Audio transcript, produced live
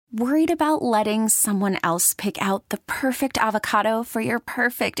Worried about letting someone else pick out the perfect avocado for your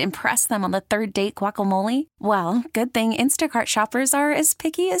perfect impress them on the third date guacamole? Well, good thing Instacart shoppers are as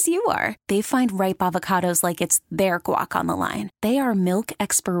picky as you are. They find ripe avocados like it's their guac on the line. They are milk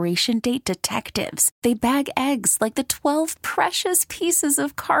expiration date detectives. They bag eggs like the 12 precious pieces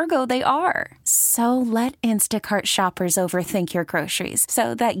of cargo they are. So let Instacart shoppers overthink your groceries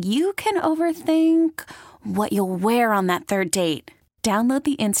so that you can overthink what you'll wear on that third date. Download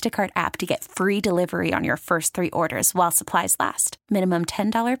the Instacart app to get free delivery on your first 3 orders while supplies last. Minimum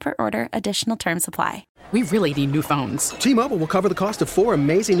 $10 per order. Additional terms apply. We really need new phones. T-Mobile will cover the cost of 4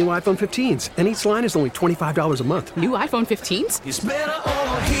 amazing new iPhone 15s, and each line is only $25 a month. New iPhone 15s? It's better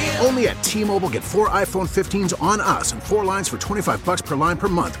over here. Only at T-Mobile, get 4 iPhone 15s on us and 4 lines for $25 per line per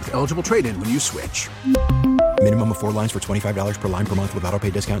month with eligible trade-in when you switch. Minimum of 4 lines for $25 per line per month with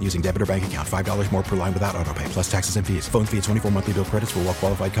autopay discount using debit or bank account. $5 more per line without autopay, plus taxes and fees. Phone fee at 24 monthly bill credits for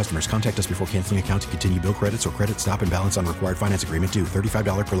well-qualified customers. Contact us before canceling account to continue bill credits or credit stop and balance on required finance agreement due.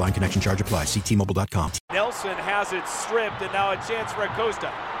 $35 per line connection charge applies. See T-Mobile.com. Nelson has it stripped, and now a chance for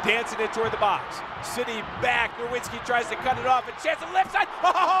Acosta. Dancing it toward the box. City back. Nowinski tries to cut it off. A chance on the left side.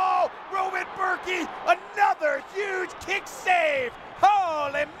 Oh! Roman Berkey! Another huge kick save!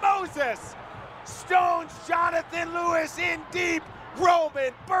 Holy Moses! Stones Jonathan Lewis in deep.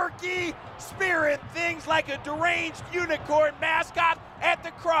 Roman Berkey spearing things like a deranged unicorn mascot at the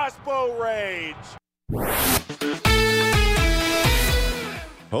crossbow range.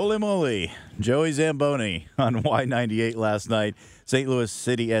 Holy moly. Joey Zamboni on Y98 last night. St. Louis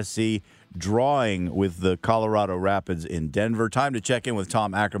City SC drawing with the Colorado Rapids in Denver. Time to check in with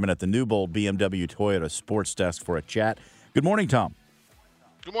Tom Ackerman at the Newbold BMW Toyota Sports Desk for a chat. Good morning, Tom.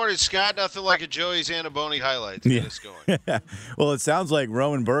 Good morning, Scott. Nothing like a Joey Zamboni highlight to get us going. Well, it sounds like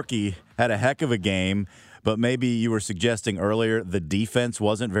Roman Berkey had a heck of a game, but maybe you were suggesting earlier the defense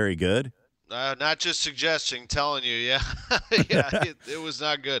wasn't very good? Not just suggesting, telling you, yeah. It was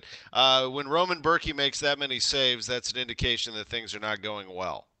not good. When Roman Berkey makes that many saves, that's an indication that things are not going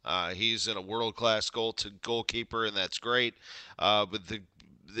well. He's in a world-class goalkeeper, and that's great. But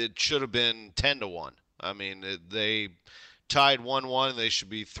it should have been 10-1. I mean, they tied 1-1, and they should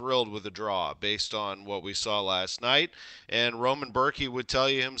be thrilled with a draw based on what we saw last night. And Roman Berkey would tell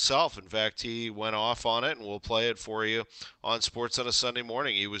you himself. In fact, he went off on it, and we'll play it for you on Sports on a Sunday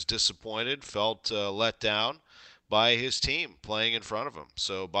morning. He was disappointed, felt let down by his team playing in front of him.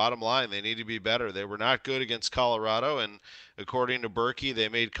 So bottom line, they need to be better. They were not good against Colorado, and according to Berkey, they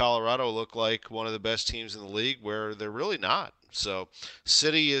made Colorado look like one of the best teams in the league where they're really not. So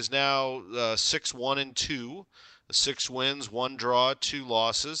City is now 6-1-2. 6 wins, 1 draw, 2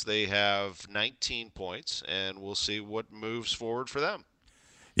 losses. They have 19 points, and we'll see what moves forward for them.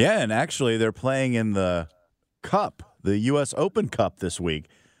 Yeah, and actually they're playing in the Cup, the U.S. Open Cup this week.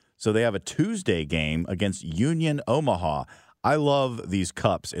 So they have a Tuesday game against Union Omaha. I love these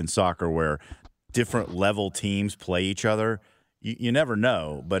cups in soccer where different level teams play each other. You never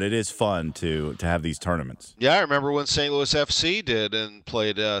know, but it is fun to have these tournaments. Yeah, I remember when St. Louis FC did and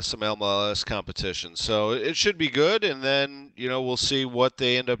played some MLS competition. So it should be good, and then, we'll see what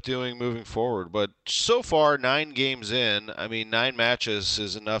they end up doing moving forward. But so far, 9 games in, 9 matches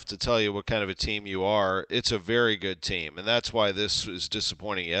is enough to tell you what kind of a team you are. It's a very good team, and that's why this was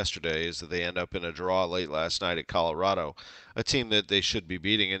disappointing yesterday, is that they end up in a draw late last night at Colorado, a team that they should be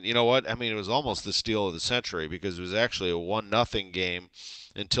beating. And you know what? It was almost the steal of the century because it was actually a 1-0 game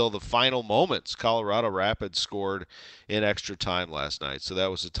until the final moments. Colorado Rapids scored in extra time last night, so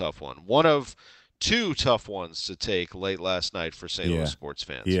that was a tough one. One of 2 tough ones to take late last night for St. Louis sports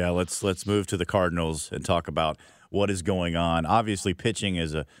fans. Yeah, let's move to the Cardinals and talk about what is going on. Obviously, pitching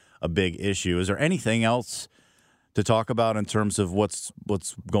is a big issue. Is there anything else to talk about in terms of what's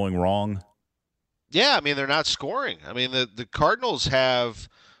going wrong? Yeah, they're not scoring. The Cardinals have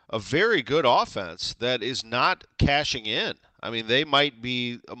a very good offense that is not cashing in. They might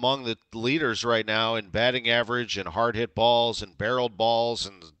be among the leaders right now in batting average and hard hit balls and barreled balls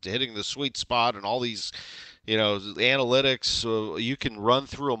and hitting the sweet spot and all these, analytics. So you can run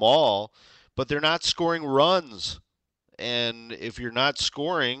through them all, but they're not scoring runs. And if you're not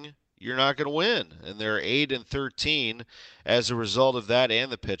scoring, you're not going to win. And they're 8-13 as a result of that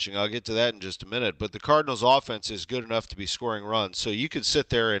and the pitching. I'll get to that in just a minute. But the Cardinals' offense is good enough to be scoring runs. So you could sit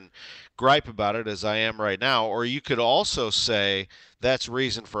there and gripe about it, as I am right now, or you could also say that's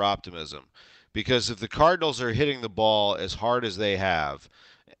reason for optimism. Because if the Cardinals are hitting the ball as hard as they have,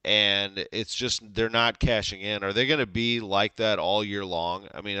 and it's just they're not cashing in, are they going to be like that all year long?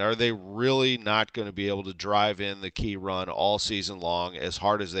 Are they really not going to be able to drive in the key run all season long as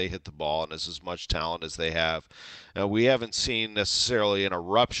hard as they hit the ball and as much talent as they have? We haven't seen necessarily an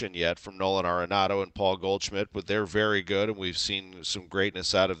eruption yet from Nolan Arenado and Paul Goldschmidt, but they're very good, and we've seen some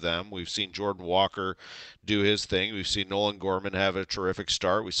greatness out of them. We've seen Jordan Walker do his thing. We've seen Nolan Gorman have a terrific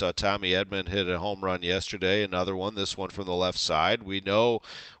start. We saw Tommy Edman hit a home run yesterday, another one, this one from the left side. We know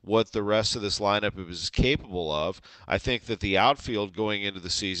what the rest of this lineup is capable of. I think that the outfield going into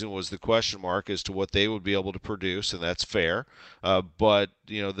the season was the question mark as to what they would be able to produce, and that's fair. But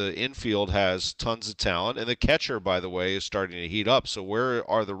the infield has tons of talent, and the catcher, by the way, is starting to heat up. So where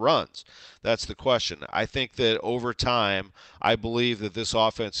are the runs? That's the question. I think that over time, I believe that this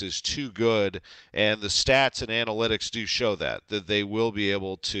offense is too good, and the stats and analytics do show that they will be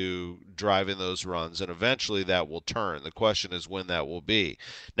able to drive in those runs, and eventually that will turn. The question is when that will be.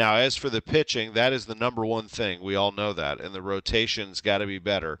 Now, as for the pitching, that is the number one thing. We all know that, and the rotation's got to be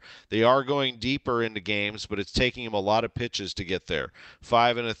better. They are going deeper into games, but it's taking them a lot of pitches to get there.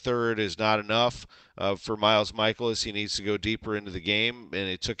 5 1/3 is not enough. For Miles Michaelis, he needs to go deeper into the game, and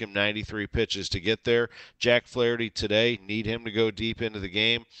it took him 93 pitches to get there. Jack Flaherty today, need him to go deep into the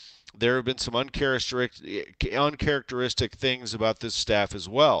game. There have been some uncharacteristic things about this staff as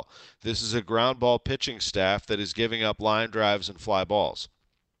well. This is a ground ball pitching staff that is giving up line drives and fly balls.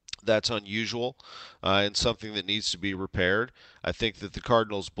 That's unusual and something that needs to be repaired. I think that the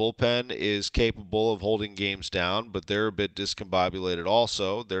Cardinals' bullpen is capable of holding games down, but they're a bit discombobulated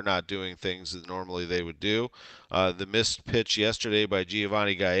also. They're not doing things that normally they would do. The missed pitch yesterday by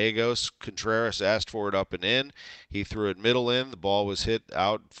Giovanni Gallegos, Contreras asked for it up and in. He threw it middle in. The ball was hit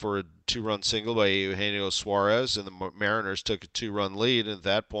out for a 2-run single by Eugenio Suarez, and the Mariners took a 2-run lead. And at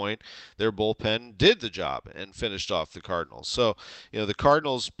that point, their bullpen did the job and finished off the Cardinals. So, the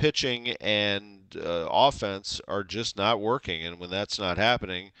Cardinals' pitching and offense are just not working, and when that's not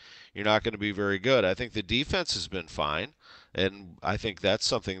happening, you're not going to be very good. I think the defense has been fine, and I think that's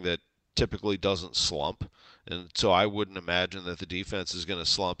something that typically doesn't slump. And so I wouldn't imagine that the defense is going to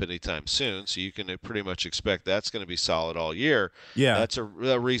slump anytime soon. So you can pretty much expect that's going to be solid all year. Yeah. That's a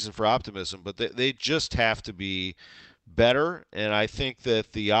reason for optimism. But they just have to be better, and I think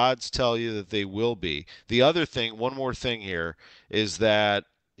that the odds tell you that they will be. The other thing, one more thing here, is that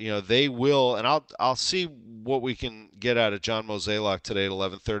they will, and I'll see what we can get out of John Mozeliak today at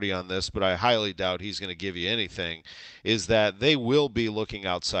 11:30 on this, but I highly doubt he's going to give you anything, is that they will be looking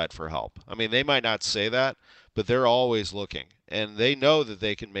outside for help. I mean, they might not say that, but they're always looking, and they know that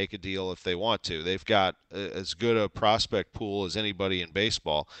they can make a deal if they want to. They've got as good a prospect pool as anybody in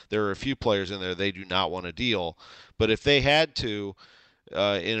baseball. There are a few players in there they do not want to deal, but if they had to,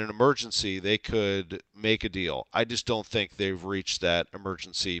 in an emergency, they could make a deal. I just don't think they've reached that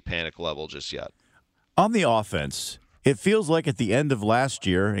emergency panic level just yet. On the offense, it feels like at the end of last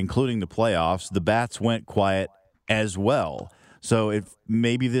year, including the playoffs, the bats went quiet as well. So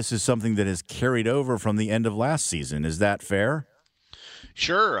maybe this is something that has carried over from the end of last season. Is that fair?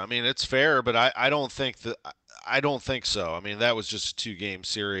 Sure. I mean, it's fair, but I don't think so. I mean, that was just a 2-game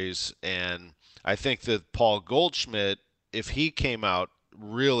series, and I think that Paul Goldschmidt, if he came out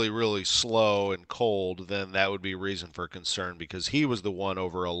really, really slow and cold, then that would be reason for concern, because he was the one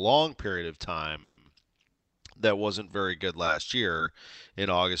over a long period of time that wasn't very good last year in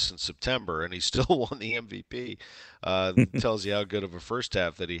August and September, and he still won the MVP. Tells you how good of a first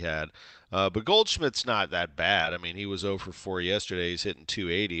half that he had. But Goldschmidt's not that bad. I mean, he was 0 for 4 yesterday. He's hitting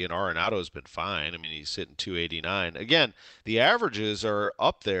 280, and Arenado's been fine. I mean, he's hitting 289. Again, the averages are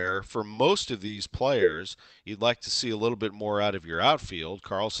up there for most of these players. You'd like to see a little bit more out of your outfield.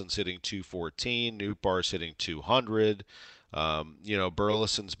 Carlson's hitting 214. Nootbaar's hitting 200.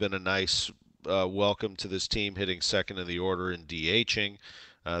 Burleson's been a nice welcome to this team, hitting second in the order and DHing.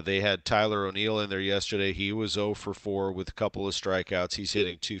 They had Tyler O'Neill in there yesterday. He was 0 for 4 with a couple of strikeouts. He's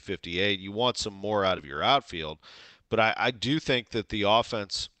hitting 258. You want some more out of your outfield. But I do think that the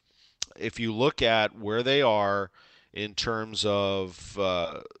offense, if you look at where they are in terms of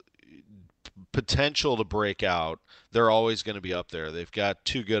potential to break out, they're always going to be up there. They've got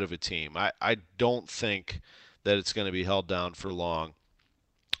too good of a team. I don't think that it's going to be held down for long.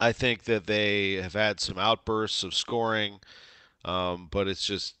 I think that they have had some outbursts of scoring, but it's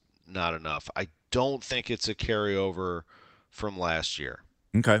just not enough. I don't think it's a carryover from last year.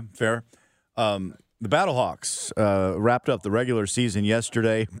 Okay, fair. The Battlehawks wrapped up the regular season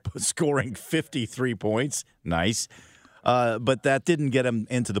yesterday, scoring 53 points. Nice. But that didn't get them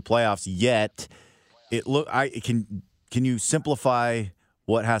into the playoffs yet. Can you simplify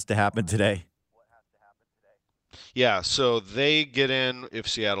what has to happen today? Yeah, so they get in if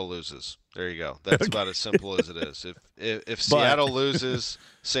Seattle loses. There you go. That's about as simple as it is. If Seattle loses,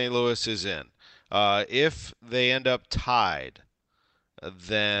 St. Louis is in. If they end up tied,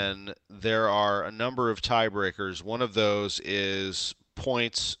 then there are a number of tiebreakers. One of those is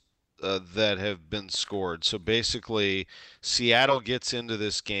points that have been scored. So basically, Seattle gets into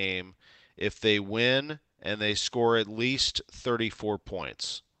this game if they win and they score at least 34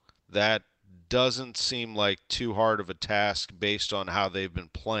 points. That doesn't seem like too hard of a task based on how they've been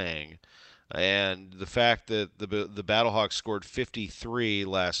playing. And the fact that the Battlehawks scored 53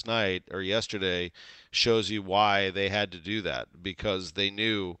 last night or yesterday shows you why they had to do that, because they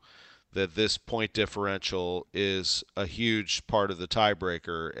knew that this point differential is a huge part of the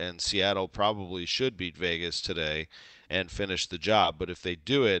tiebreaker, and Seattle probably should beat Vegas today and finish the job. But if they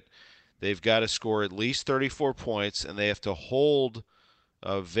do it, they've got to score at least 34 points, and they have to hold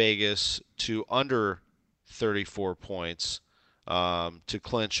Vegas to under 34 points to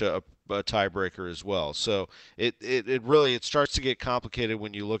clinch a tiebreaker as well. So it really starts to get complicated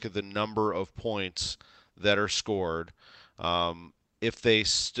when you look at the number of points that are scored. If they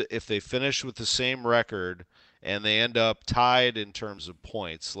finish with the same record and they end up tied in terms of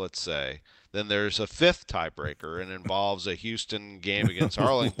points, let's say, then there's a fifth tiebreaker and involves a Houston game against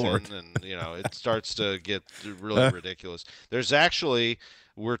Arlington, and it starts to get really ridiculous. There's actually,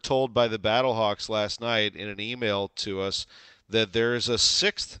 we're told by the Battlehawks last night in an email to us, that there's a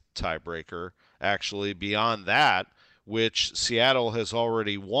sixth tiebreaker actually beyond that, which Seattle has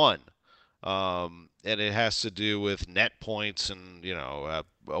already won. And it has to do with net points, and a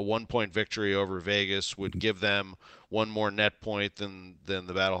 1-point victory over Vegas would give them one more net point than the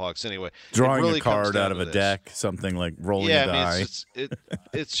Battlehawks. Anyway, drawing really a card out of a deck, something like rolling a die.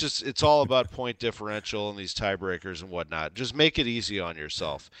 It's all about point differential and these tiebreakers and whatnot. Just make it easy on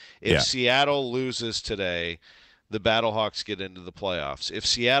yourself. If Seattle loses today, the Battlehawks get into the playoffs. If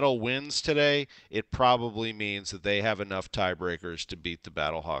Seattle wins today, it probably means that they have enough tiebreakers to beat the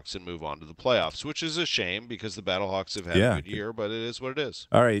Battlehawks and move on to the playoffs, which is a shame because the Battlehawks have had a good year, but it is what it is.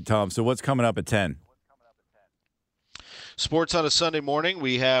 All right, Tom, so what's coming up at 10? Sports on a Sunday morning,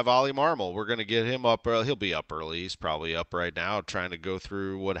 we have Ollie Marmol. We're going to get him up early. He'll be up early. He's probably up right now trying to go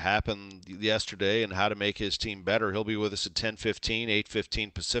through what happened yesterday and how to make his team better. He'll be with us at 10:15,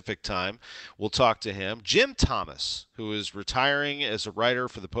 8:15 Pacific time. We'll talk to him. Jim Thomas, who is retiring as a writer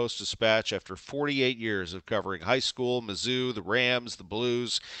for the Post-Dispatch after 48 years of covering high school, Mizzou, the Rams, the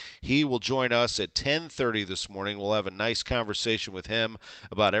Blues. He will join us at 10:30 this morning. We'll have a nice conversation with him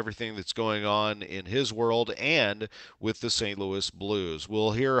about everything that's going on in his world and with the St. Louis Blues.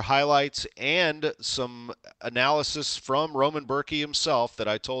 We'll hear highlights and some analysis from Roman Berkey himself that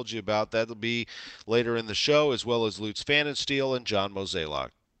I told you about. That'll be later in the show, as well as Lutz Pfannenstiel and John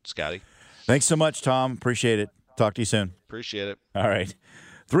Mozeliak. Scotty. Thanks so much, Tom. Appreciate it. Talk to you soon. Appreciate it. All right.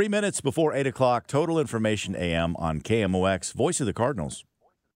 3 minutes before 8 o'clock, Total Information AM on KMOX, Voice of the Cardinals.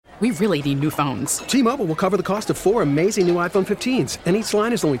 We really need new phones. T-Mobile will cover the cost of 4 amazing new iPhone 15s, and each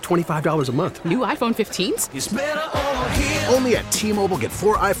line is only $25 a month. New iPhone 15s? It's better over here. Only at T-Mobile, get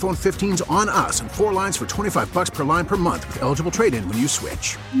 4 iPhone 15s on us and 4 lines for $25 per line per month with eligible trade-in when you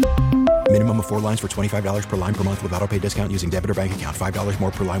switch. Minimum of 4 lines for $25 per line per month with autopay discount using debit or bank account. $5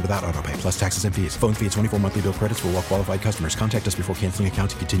 more per line without autopay, plus taxes and fees. Phone fee at 24 monthly bill credits for well-qualified customers. Contact us before canceling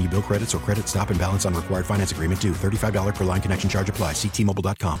account to continue bill credits or credit stop and balance on required finance agreement due. $35 per line connection charge applies. See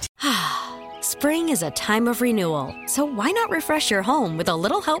T-Mobile.com. Spring is a time of renewal, so why not refresh your home with a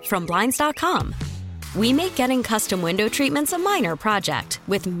little help from Blinds.com? We make getting custom window treatments a minor project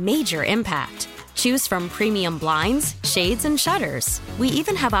with major impact. Choose from premium blinds, shades, and shutters. We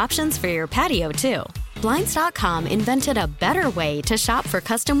even have options for your patio, too. Blinds.com invented a better way to shop for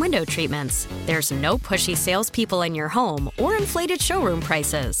custom window treatments. There's no pushy salespeople in your home or inflated showroom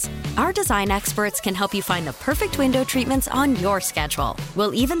prices. Our design experts can help you find the perfect window treatments on your schedule.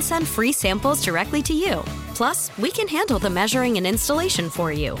 We'll even send free samples directly to you. Plus, we can handle the measuring and installation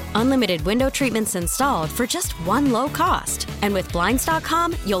for you. Unlimited window treatments installed for just one low cost. And with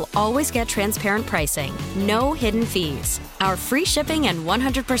Blinds.com, you'll always get transparent pricing. No hidden fees. Our free shipping and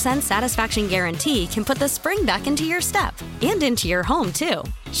 100% satisfaction guarantee can put the spring back into your step and into your home, too.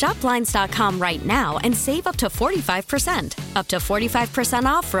 Shop Blinds.com right now and save up to 45%. Up to 45%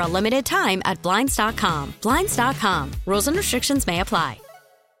 off for a limited time at Blinds.com. Blinds.com. Rules and restrictions may apply.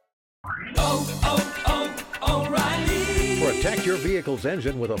 O'Reilly. Protect your vehicle's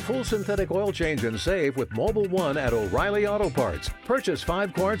engine with a full synthetic oil change and save with Mobile One at O'Reilly Auto Parts. Purchase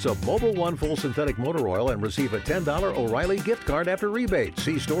 5 quarts of Mobile One full synthetic motor oil and receive a $10 O'Reilly gift card after rebate.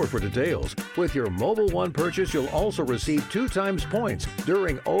 See store for details. With your Mobile One purchase, you'll also receive 2 times points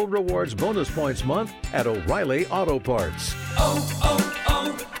during O Rewards Bonus Points Month at O'Reilly Auto Parts.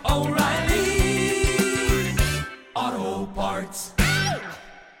 O'Reilly Auto Parts.